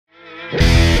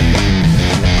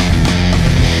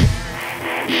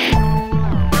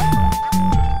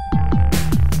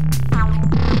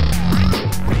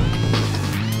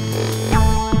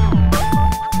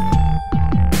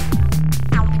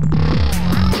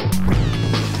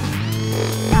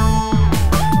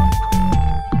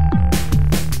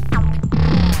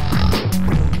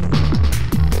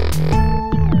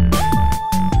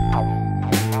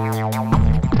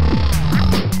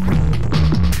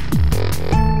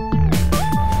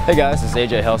Hey guys, it's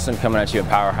AJ Helson coming at you at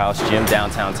Powerhouse Gym,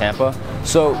 downtown Tampa.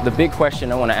 So the big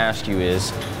question I want to ask you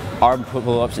is, are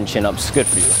pull-ups and chin-ups good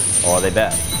for you, or are they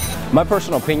bad? My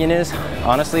personal opinion is,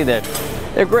 honestly,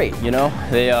 they're great, you know?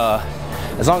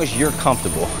 As long as you're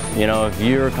comfortable, you know, if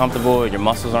you're comfortable, your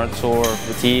muscles aren't sore,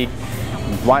 fatigued,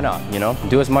 why not, you know?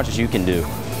 Do as much as you can do.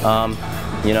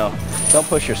 You know, don't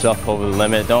push yourself over the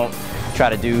limit. Don't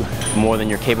try to do more than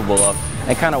you're capable of,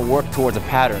 and kind of work towards a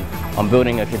pattern on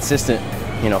building a consistent,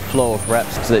 you know, flow of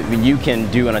reps so that you can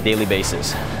do on a daily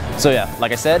basis. So yeah,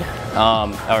 like I said,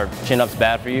 are chin-ups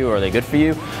bad for you or are they good for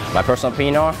you? My personal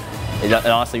opinion are, it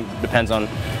honestly depends on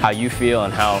how you feel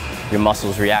and how your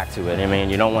muscles react to it. I mean,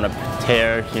 you don't want to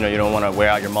tear, you know, you don't want to wear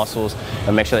out your muscles,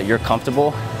 and make sure that you're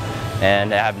comfortable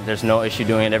and there's no issue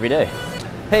doing it every day.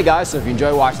 Hey guys, so if you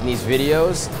enjoy watching these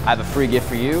videos, I have a free gift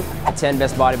for you, the 10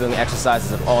 best bodybuilding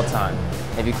exercises of all time.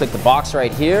 If you click the box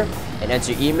right here and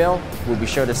enter your email, we'll be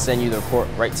sure to send you the report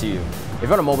right to you. If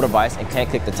you're on a mobile device and can't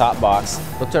click the top box,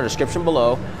 look to the description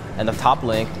below and the top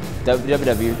link,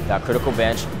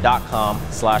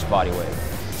 www.criticalbench.com/bodyweight.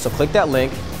 So click that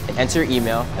link and enter your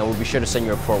email, and we'll be sure to send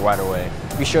you a report right away.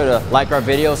 Be sure to like our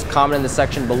videos, comment in the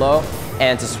section below,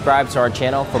 and to subscribe to our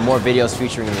channel for more videos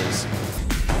featuring these.